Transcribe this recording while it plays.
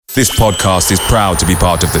This podcast is proud to be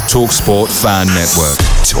part of the TalkSport Fan Network.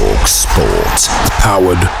 TalkSport.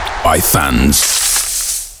 Powered by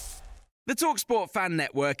fans. The TalkSport Fan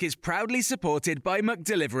Network is proudly supported by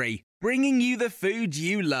McDelivery, bringing you the food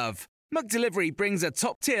you love. McDelivery brings a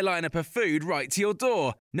top-tier lineup of food right to your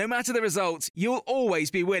door. No matter the result, you'll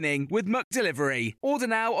always be winning with McDelivery. Order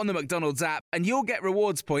now on the McDonald's app and you'll get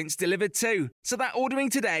rewards points delivered too. So that ordering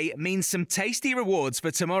today means some tasty rewards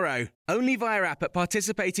for tomorrow. Only via app at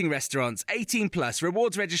participating restaurants. 18 plus.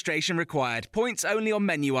 Rewards registration required. Points only on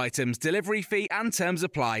menu items. Delivery fee and terms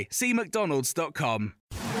apply. See mcdonalds.com.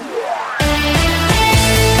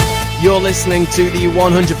 You're listening to the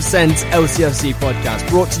 100% LCFC podcast,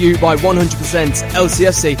 brought to you by 100%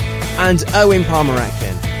 LCFC and Owen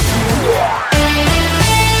Palmer-Atkin.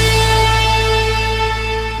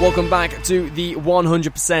 Welcome back to the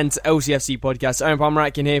 100% LCFC podcast. Owen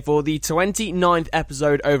Palmer-Atkin here for the 29th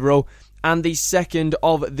episode overall and the second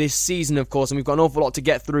of this season, of course, and we've got an awful lot to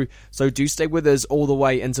get through, so do stay with us all the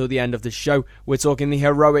way until the end of the show. We're talking the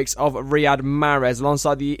heroics of Riyad Mahrez,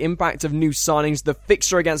 alongside the impact of new signings, the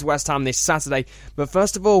fixture against West Ham this Saturday, but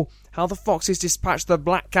first of all, how the Foxes dispatched the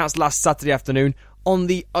Black Cats last Saturday afternoon on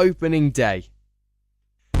the opening day.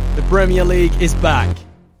 The Premier League is back,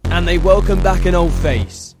 and they welcome back an old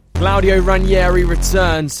face. Claudio Ranieri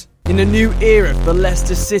returns in a new era for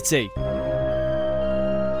Leicester City.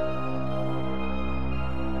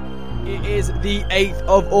 It is the 8th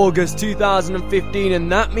of August 2015,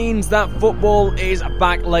 and that means that football is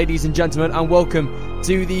back, ladies and gentlemen, and welcome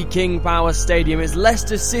to the King Power Stadium. It's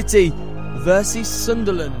Leicester City versus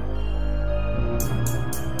Sunderland.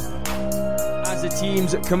 As the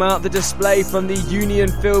teams come out, the display from the Union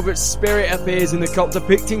Filbert Spirit appears in the Kop,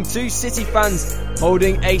 depicting two City fans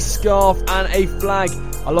holding a scarf and a flag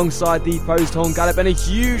alongside the post horn gallop, and a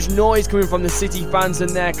huge noise coming from the City fans and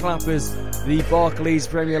their clappers. The Barclays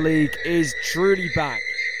Premier League is truly back.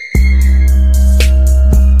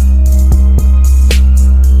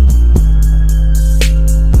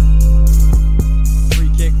 Free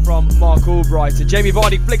kick from Mark Albright. Jamie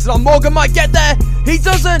Vardy flicks it on. Morgan might get there. He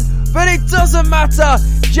doesn't, but it doesn't matter.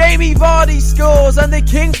 Jamie Vardy scores and the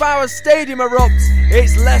King Power Stadium erupts.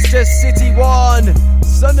 It's Leicester City 1,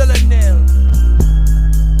 Sunderland 0.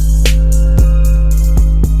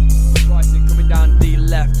 Down the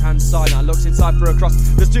left-hand side now, looks inside for a cross.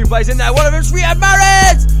 There's two players in there. One of them's Riyad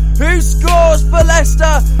Mahrez, who scores for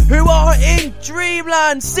Leicester, who are in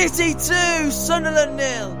dreamland. City 2, Sunderland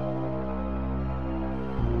 0.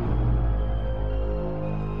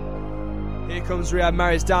 Here comes Riyad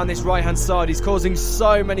Mahrez down this right-hand side. He's causing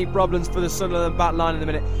so many problems for the Sunderland back line in the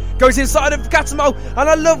minute. Goes inside of Catamo, and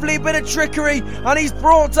a lovely bit of trickery, and he's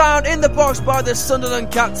brought down in the box by the Sunderland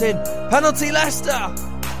captain. Penalty Leicester.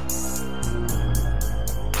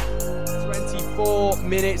 4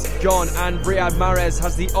 minutes gone, and Riyad Mahrez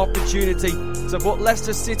has the opportunity to put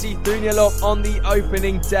Leicester City 3-0 up on the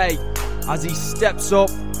opening day as he steps up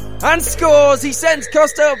and scores. He sends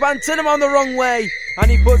Costa Bantinum on the wrong way, and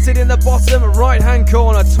he puts it in the bottom right hand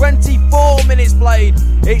corner. 24 minutes played.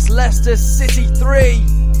 It's Leicester City 3,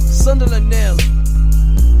 Sunderland 0.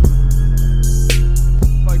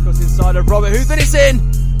 Focus inside of Robert Huth, and it's in.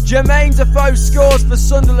 Jermaine Defoe scores for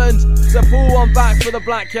Sunderland to pull one back for the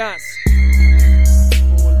Black Cats.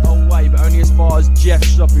 But only as far as Jeff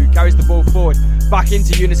Schlupp, who carries the ball forward back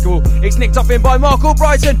into Unischool. It's nicked up in by Mark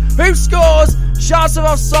Albrighton, who scores. Shouts of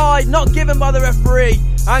offside, not given by the referee,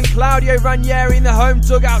 and Claudio Ranieri in the home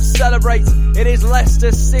dugout celebrates. It is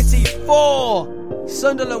Leicester City 4,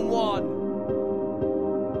 Sunderland 1.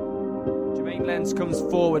 Jermaine Lenz comes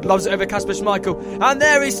forward, lobs it over Kasper Schmeichel, and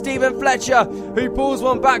there is Stephen Fletcher, who pulls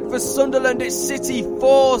one back for Sunderland. It's City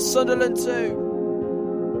 4, Sunderland 2.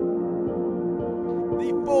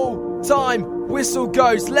 Time whistle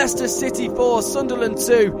goes. Leicester City 4, Sunderland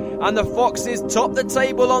 2, and the Foxes top the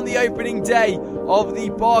table on the opening day of the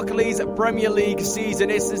Barclays Premier League season.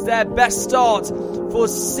 This is their best start for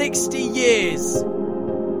 60 years.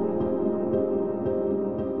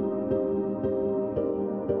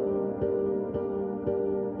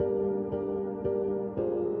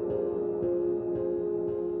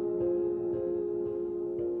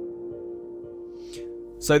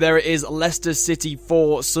 So there it is, Leicester City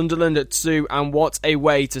 4, Sunderland 2, and what a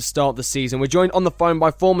way to start the season. We're joined on the phone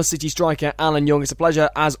by former City striker Alan Young. It's a pleasure,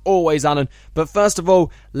 as always, Alan. But first of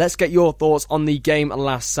all, let's get your thoughts on the game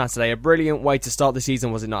last Saturday. A brilliant way to start the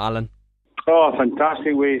season, was it not, Alan? Oh, a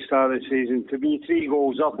fantastic way to start the season. To be 3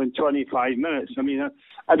 goals up in 25 minutes. I mean,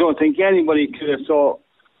 I don't think anybody could have thought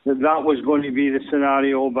that was going to be the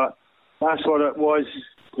scenario, but that's what it was.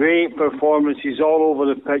 Great performances all over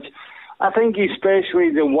the pitch. I think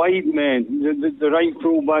especially the wide men, the right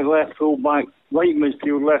full-back, left full-back, right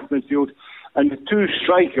midfield, left midfield, and the two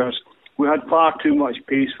strikers, we had far too much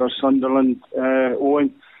pace for Sunderland,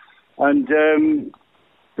 Owen. And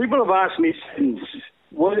people have asked me since,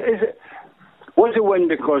 was it win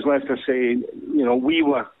because Leicester City, we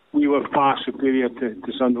were far superior to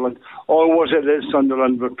Sunderland, or was it that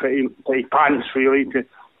Sunderland were pretty pants, really, to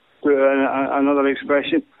put another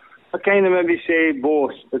expression? I kind of maybe say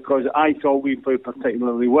both, because I thought we played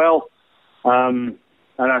particularly well, and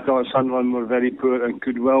I thought Sunderland were very poor and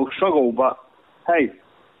could well struggle. But hey,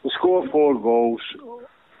 we scored 4 goals,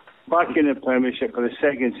 back in the Premiership for the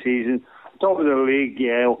second season, top of the league.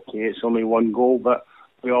 Yeah, okay, it's only 1 goal, but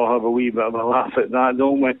we all have a wee bit of a laugh at that,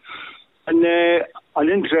 don't we? And an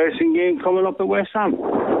interesting game coming up at West Ham.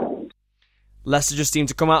 Leicester just seemed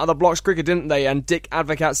to come out of the blocks quicker, didn't they? And Dick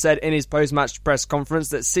Advocaat said in his post-match press conference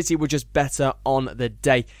that City were just better on the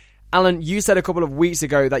day. Alan, you said a couple of weeks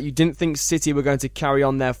ago that you didn't think City were going to carry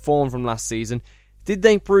on their form from last season. Did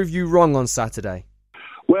they prove you wrong on Saturday?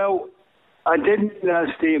 Well, I didn't in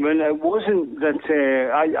that statement. It wasn't that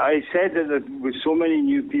I said that with so many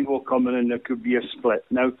new people coming in, there could be a split.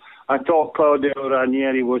 Now, I thought Claudio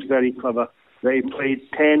Ranieri was very clever. They played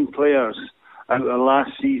 10 players out of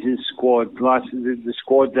last season's squad, the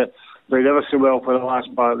squad that played ever so well for the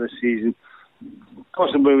last part of the season,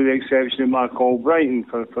 possibly with the exception of Mark Albrighton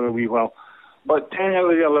for a wee while. But 10 out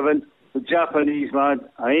of the 11, the Japanese lad,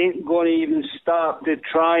 I ain't going to even start to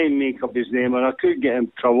try and make up his name, or I could get in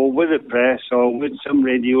trouble with the press or with some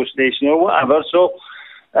radio station or whatever. So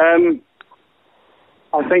I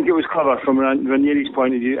think it was clever from Ranieri's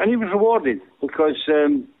point of view, and he was rewarded because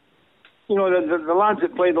the lads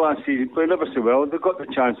that played last season played ever so well. They've got the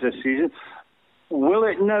chance this season. Will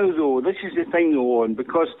it now, though? This is the thing, though, Owen,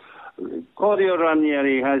 because Claudio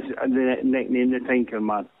Ranieri has the nickname the Tinker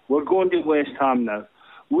Man. We're going to West Ham now.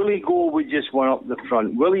 Will he go with just one up the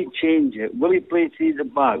front? Will he change it? Will he play 3 at the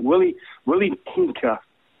back? Will he tinker,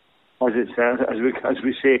 as it says, as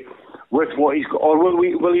we say, with what he's got, or will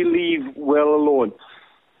he leave well alone?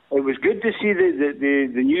 It was good to see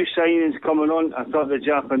the new signings coming on. I thought the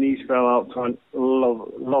Japanese fella up front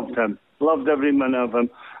loved him, loved every minute of him,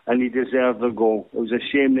 and he deserved the goal. It was a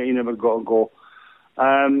shame that he never got a goal.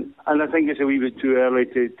 And I think it's a wee bit too early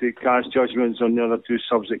to cast judgments on the other 2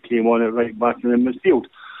 subs that came on at right back in the midfield.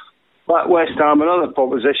 But West Ham, another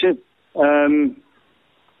proposition. And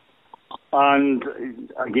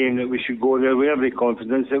again, that we should go there with every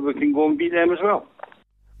confidence that we can go and beat them as well.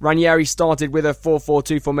 Ranieri started with a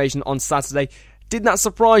 4-4-2 formation on Saturday. Did that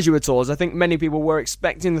surprise you at all? As I think many people were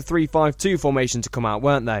expecting the 3-5-2 formation to come out,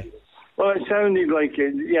 weren't they? Well, it sounded like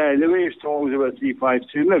it. Yeah, the way he was talking about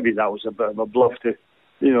 3-5-2, maybe that was a bit of a bluff to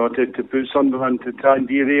put Sunderland to try and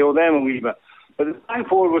derail them a wee bit. But the back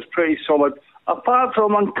 4 was pretty solid, apart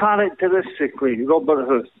from uncharacteristically Robert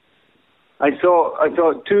Huth. I thought 2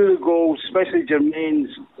 of the goals, especially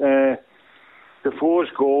Jermaine's Defoe's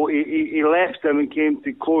goal, he left him and came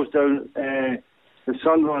to close down the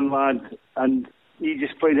Sunderland lad, and he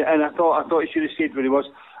just played it in. I thought he should have stayed where he was.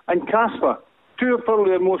 And Kasper, 2 of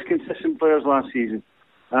probably the most consistent players last season,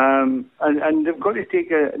 and they've got to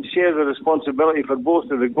share the responsibility for both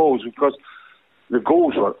of the goals, because the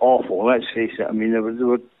goals were awful. Let's face it. I mean, they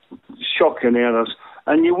were shocking errors,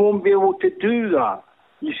 and you won't be able to do that.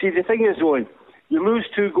 You see, the thing is, Owen, you lose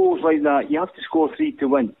 2 goals like that, you have to score 3 to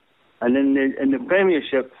win. And in the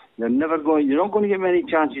Premiership, you're not going to get many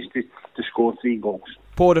chances to score 3 goals.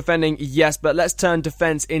 Poor defending, yes, but let's turn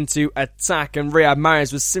defence into attack. And Riyad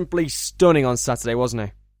Mahrez was simply stunning on Saturday, wasn't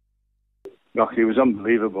he? Look, he was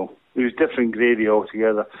unbelievable. He was different grade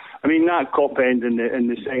altogether. I mean, that cop end in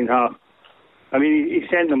the second half. I mean, he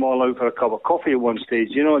sent them all out for a cup of coffee at one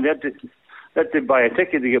stage. They had to buy a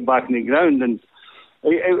ticket to get back in the ground, and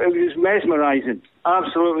it was mesmerising,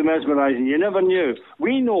 absolutely mesmerising. You never knew.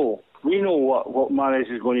 We know what Mahrez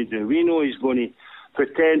is going to do. We know he's going to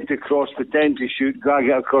pretend to cross, pretend to shoot, drag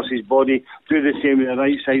it across his body, do the same on the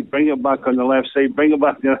right side, bring it back on the left side, bring it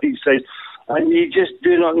back on the right side, and you just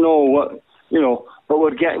do not know what, but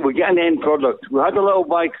we're getting an end product. We had a little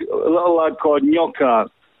lad called Nyoka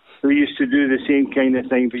who used to do the same kind of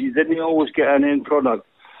thing, but you didn't always get an end product.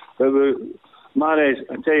 But Mahrez,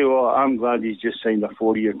 I tell you what, I'm glad he's just signed a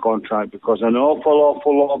 4-year contract, because an awful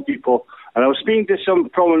lot of people, and I was speaking to some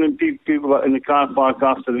prominent people in the car park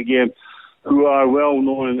after the game who are well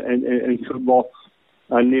known in football,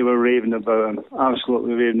 and they were raving about him,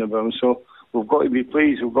 absolutely raving about him. So we've got to be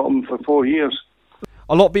pleased. We've got him for 4 years.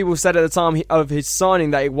 A lot of people said at the time of his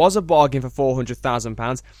signing that it was a bargain for £400,000,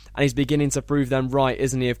 and he's beginning to prove them right,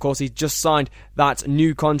 isn't he? Of course, he's just signed that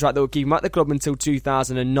new contract that will keep him at the club until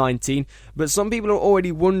 2019, but some people are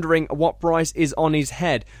already wondering what price is on his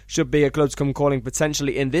head should bigger clubs come calling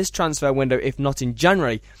potentially in this transfer window, if not in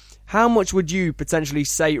January. How much would you potentially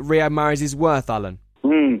say Riyad Mahrez is worth, Alan?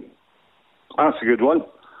 That's a good one.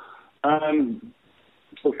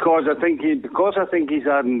 Because I think he's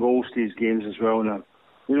adding goals to his games as well now.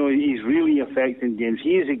 You know, he's really affecting games.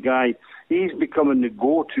 He is a guy. He's becoming the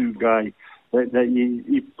go-to guy that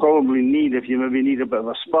you probably need if you maybe need a bit of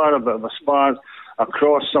a spar, a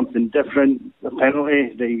cross, something different, a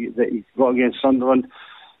penalty that he got against Sunderland.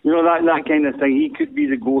 You know, that kind of thing. He could be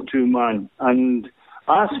the go-to man. And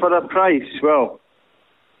as for a price, well,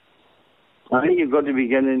 I think you've got to be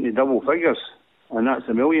getting into double figures, and that's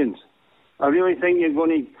the millions. I really think you're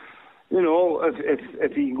going to, you know,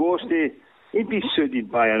 if he goes to, he'd be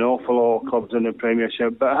suited by an awful lot of clubs in the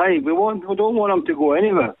Premiership. But hey, we don't want him to go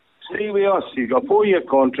anywhere. Stay with us. He's got a 4-year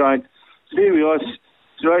contract. Stay with us.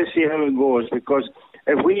 Try to see how it goes. Because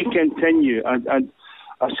if we continue, and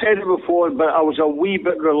I've said it before, but I was a wee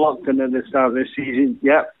bit reluctant at the start of the season.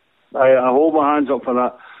 Yep, I hold my hands up for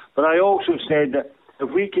that. But I also said that if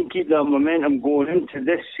we can keep that momentum going into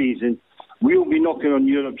this season, we'll be knocking on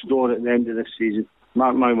Europe's door at the end of this season.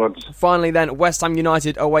 Mark my words. Finally then, West Ham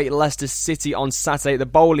United await Leicester City on Saturday at the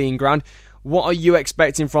Boleyn Ground. What are you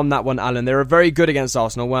expecting from that one, Alan? They were very good against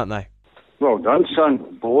Arsenal, weren't they? Well done,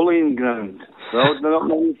 son. Boleyn Ground. Well, not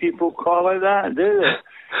many people call it that, do they?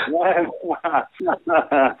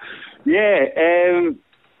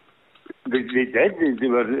 They did. They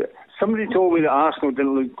were. Somebody told me that Arsenal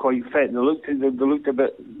didn't look quite fit. They looked a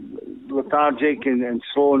bit lethargic and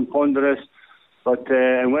slow and ponderous. But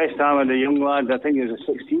in West Ham had a young lad, I think he was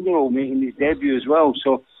a 16-year-old making his debut as well.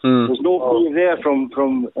 So there's no fear there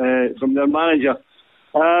from their manager.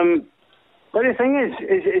 But the thing is,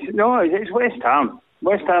 it's West Ham.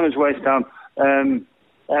 West Ham is West Ham.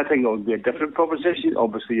 I think it will be a different proposition.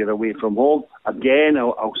 Obviously, you're away from home. Again,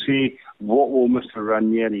 I'll say, what will Mr.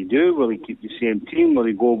 Ranieri do? Will he keep the same team? Will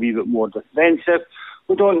he go a wee bit more defensive?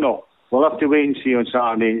 We don't know. We'll have to wait and see on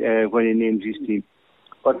Saturday when he names his team.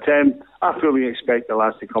 But I fully expect the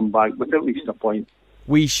lads to come back with at least a point.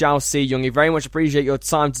 We shall see, Youngie. Very much appreciate your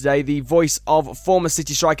time today. The voice of former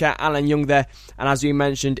City striker Alan Young there. And as we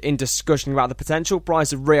mentioned in discussion about the potential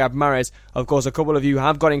price of Riyad Mahrez, of course, a couple of you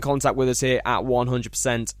have got in contact with us here at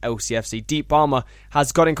 100% LCFC. Deep Palmer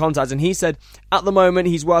has got in contact and he said at the moment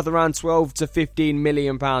he's worth around 12 to 15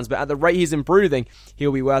 million pounds. But at the rate he's improving,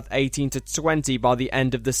 he'll be worth 18 to 20 by the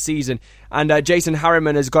end of the season. And Jason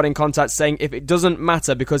Harriman has got in contact saying if it doesn't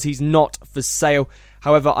matter because he's not for sale.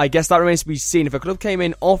 However, I guess that remains to be seen. If a club came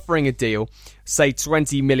in offering a deal, say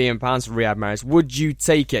 £20 million for Riyad Mahrez, would you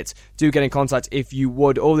take it? Do get in contact if you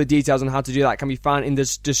would. All the details on how to do that can be found in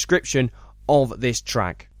the description of this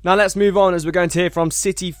track. Now let's move on as we're going to hear from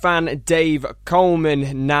City fan Dave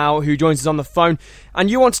Coleman now, who joins us on the phone. And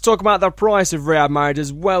you want to talk about the price of Riyad Mahrez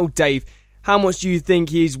as well, Dave. How much do you think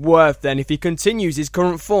he's worth then if he continues his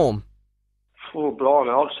current form? Oh, blimey,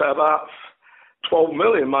 I'd say about 12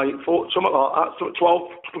 million, mate. Something like that.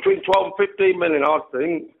 Between 12 and 15 million, I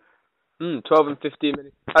think. 12 and 15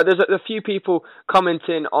 million. There's a few people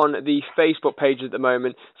commenting on the Facebook page at the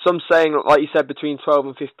moment. Some saying, like you said, between 12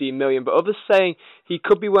 and 15 million, but others saying he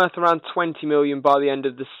could be worth around 20 million by the end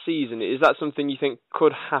of the season. Is that something you think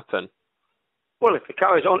could happen? Well, if he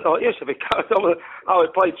carries on, yes, if he carries on how he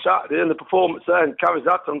played Saturday and the performance there and carries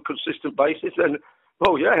that on a consistent basis, then,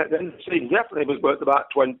 well, yeah, then the season definitely was worth about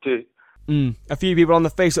 20. A few people on the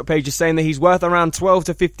Facebook page are saying that he's worth around 12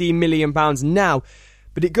 to 15 million pounds now,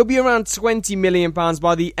 but it could be around 20 million pounds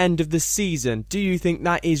by the end of the season. Do you think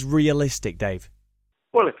that is realistic, Dave?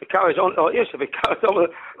 Well, if he carries on, yes, if he carries on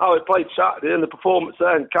how he played Saturday and the performance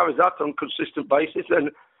there and carries that on a consistent basis, then,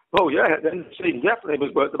 well, yeah, then the season definitely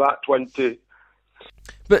was worth about 20.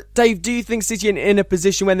 But Dave, do you think City are in a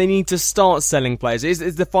position where they need to start selling players?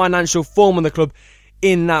 Is the financial form of the club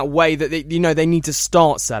in that way that they need to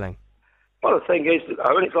start selling? Well, the thing is, it's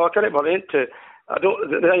like anybody, they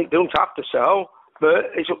don't have to sell, but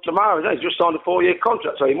it's up to Mahrez. He's just signed a 4-year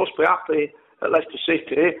contract, so he must be happy at Leicester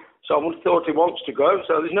City. Someone thought he wants to go,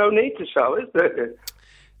 so there's no need to sell, is there?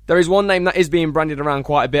 There is one name that is being branded around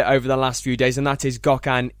quite a bit over the last few days, and that is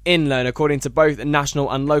Gökhan Inler. According to both national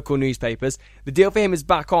and local newspapers, the deal for him is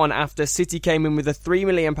back on after City came in with a £3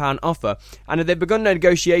 million offer, and they've begun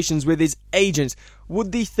negotiations with his agents.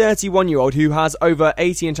 Would the 31-year-old, who has over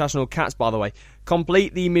 80 international caps, by the way,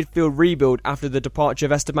 complete the midfield rebuild after the departure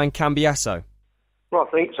of Esteban Cambiasso? Well,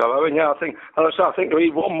 I think so. I mean, yeah, I think they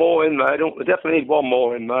need one more in there. They definitely need one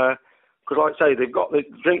more in there. Because, like I say, they've got the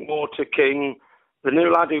Drinkwater King, the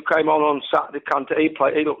new lad who came on Saturday, Cantor.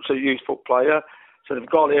 He looks a useful player. So they've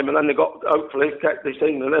got him, and then they've got, hopefully, get this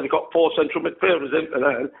thing, and then they've got 4 central midfielders in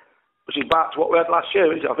there, which is back to what we had last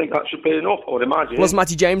year. I think that should be enough, I would imagine. Plus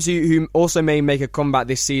Matty James, who also may make a comeback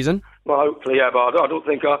this season. Well, hopefully, yeah, but I don't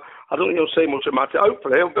think you'll see much of Matty.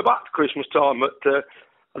 Hopefully, he'll be back to Christmas time, but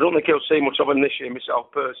I don't think he'll see much of him this year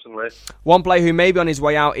myself, personally. One player who may be on his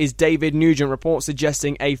way out is David Nugent. Reports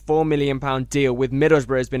suggesting a £4 million deal with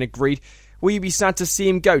Middlesbrough has been agreed. Will you be sad to see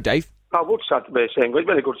him go, Dave? I would sad to be seeing him. He's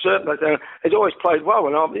been a good servant. He's always played well,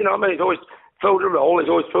 and he's always filled a role. He's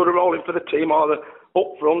always filled a role in for the team, either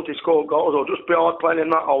up front, he scored goals, or just behind playing in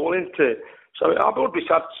that hole, isn't it? So I would be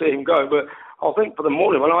sad to see him go, but I think for the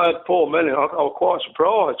money, when I had £4 million, I was quite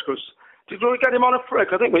surprised, because did we get him on a free?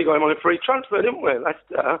 I think we got him on a free transfer, didn't we?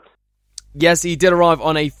 Yes, he did arrive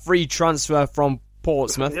on a free transfer from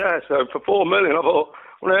Portsmouth. Yeah, so for £4 million, I thought,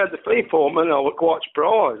 when I had the fee £4 million, I was quite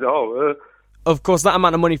surprised. Of course, that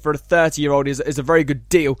amount of money for a 30-year-old is a very good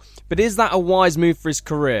deal, but is that a wise move for his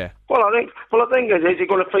career? Well, I think is he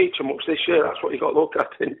going to feature much this year? That's what you've got to look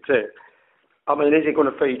at, isn't it? I mean, is he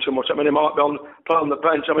going to feature much? I mean, he might be play on the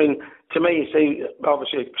bench. I mean, to me, you see,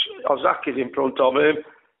 obviously, Zach is in front of him,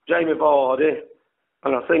 Jamie Vardy,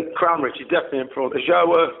 and I think Cranbridge is definitely in front.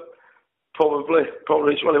 Joe, probably, well,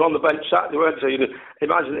 he on the bench Saturday, weren't he? You'd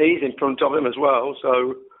imagine he's in front of him as well,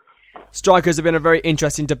 so... Strikers have been a very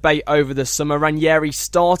interesting debate over the summer. Ranieri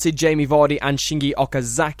started Jamie Vardy and Shinji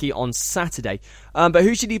Okazaki on Saturday. But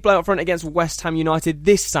who should he play up front against West Ham United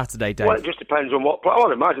this Saturday, Dave? Well, it just depends on what play. I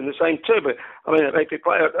would imagine the same too, but I mean, if we've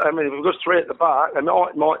got 3 at the back, they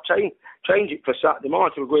might change it for Saturday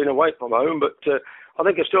night if we're going away from home, but I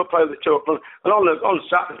think he'll still play with the 2 up front. And on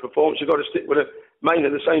Saturday's performance, you've got to stick with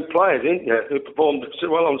mainly the same players, isn't you, who performed so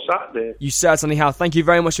well on Saturday. You certainly have. Thank you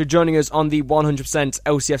very much for joining us on the 100%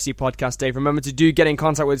 LCFC podcast, Dave. Remember to get in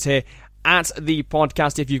contact with us here at the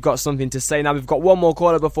podcast if you've got something to say. Now, we've got one more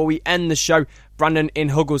caller before we end the show. Brandon in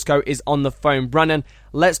Hugglescote is on the phone. Brandon,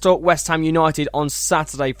 let's talk West Ham United on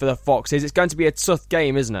Saturday for the Foxes. It's going to be a tough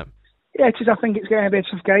game, isn't it? Yeah, it is. I think it's going to be a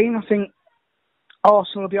tough game. I think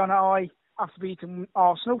Arsenal will be on high after beating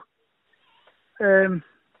Arsenal.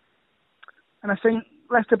 And I think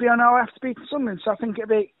Leicester will be on high after beating Sunderland. So I think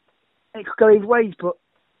it could go either ways, but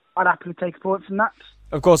I'd happily take a point from that.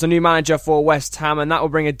 Of course, a new manager for West Ham, and that will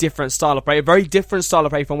bring a different style of play. A very different style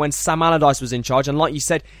of play from when Sam Allardyce was in charge. And like you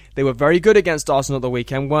said, they were very good against Arsenal at the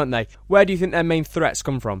weekend, weren't they? Where do you think their main threats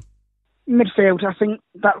come from? Midfield. I think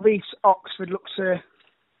that Reece Oxford looks a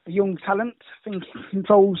young talent. I think he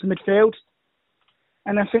controls the midfield.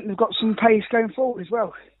 And I think they've got some pace going forward as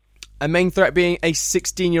well. A main threat being a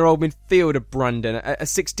 16-year-old midfielder, Brandon. A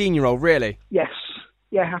 16-year-old, really? Yes.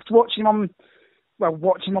 Yeah, after watching him on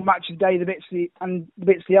Match of the Day, the bits of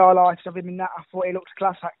the highlights of him in that, I thought he looked a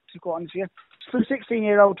class act, to be quite honest with you. For a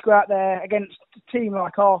 16-year-old to go out there against a team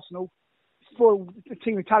like Arsenal, for a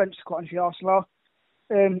team of talent, to be quite honest with you, Arsenal are,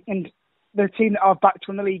 and the team that I've backed to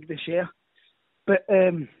win the league this year. But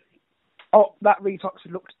that Reece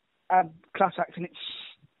Oxford looked class act, and it's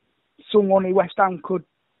someone who West Ham could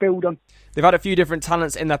build on. They've had a few different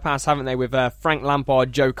talents in their past, haven't they, with Frank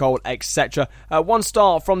Lampard, Joe Cole, etc. One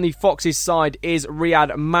star from the Foxes side is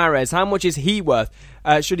Riyad Mahrez. How much is he worth?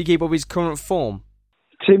 Should he keep up his current form?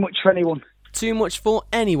 Too much for anyone. Too much for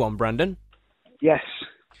anyone, Brandon? Yes.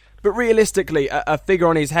 But realistically, a figure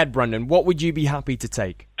on his head, Brandon, what would you be happy to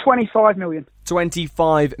take? 25 million.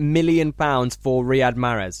 £25 million for Riyad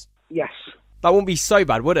Mahrez? Yes. That wouldn't be so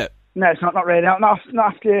bad, would it? No, it's not really. Not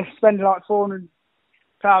after spending like £400,000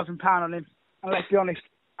 on him. And let's be honest,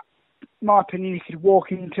 in my opinion, he could walk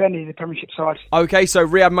into any of the Premiership sides. Okay, so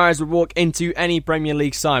Riyad Mahrez would walk into any Premier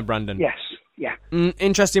League side, Brandon? Yes, yeah.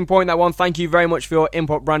 Interesting point, that one. Thank you very much for your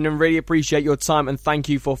input, Brandon. Really appreciate your time, and thank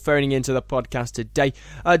you for phoning into the podcast today.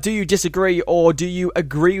 Do you disagree or do you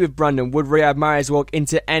agree with Brandon? Would Riyad Mahrez walk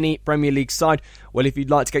into any Premier League side? Well, if you'd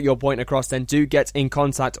like to get your point across, then do get in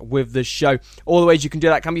contact with the show. All the ways you can do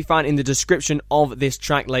that can be found in the description of this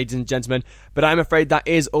track, ladies and gentlemen. But I'm afraid that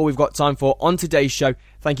is all we've got time for on today's show.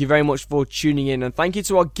 Thank you very much for tuning in, and thank you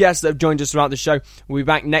to our guests that have joined us throughout the show. We'll be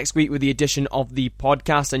back next week with the edition of the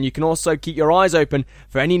podcast, and you can also keep your eyes open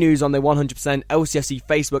for any news on the 100% LCFC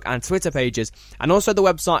Facebook and Twitter pages, and also the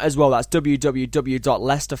website as well. That's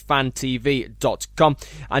www.leicesterfantv.com,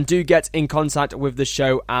 and do get in contact with the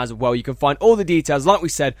show as well. You can find all the details, like we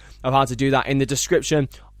said, of how to do that in the description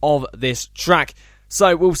of this track.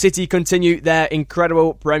 So, will City continue their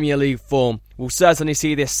incredible Premier League form? We'll certainly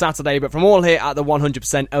see this Saturday, but from all here at the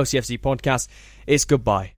 100% LCFC podcast, it's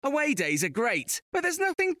goodbye. Away days are great, but there's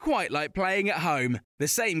nothing quite like playing at home. The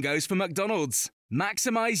same goes for McDonald's.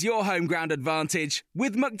 Maximise your home ground advantage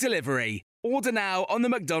with McDelivery. Order now on the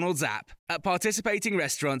McDonald's app. At participating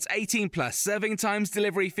restaurants, 18 plus, serving times,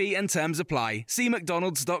 delivery fee and terms apply. See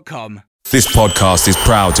mcdonalds.com. This podcast is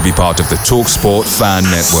proud to be part of the TalkSport Fan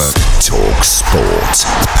Network. TalkSport.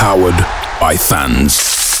 Powered by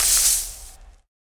fans.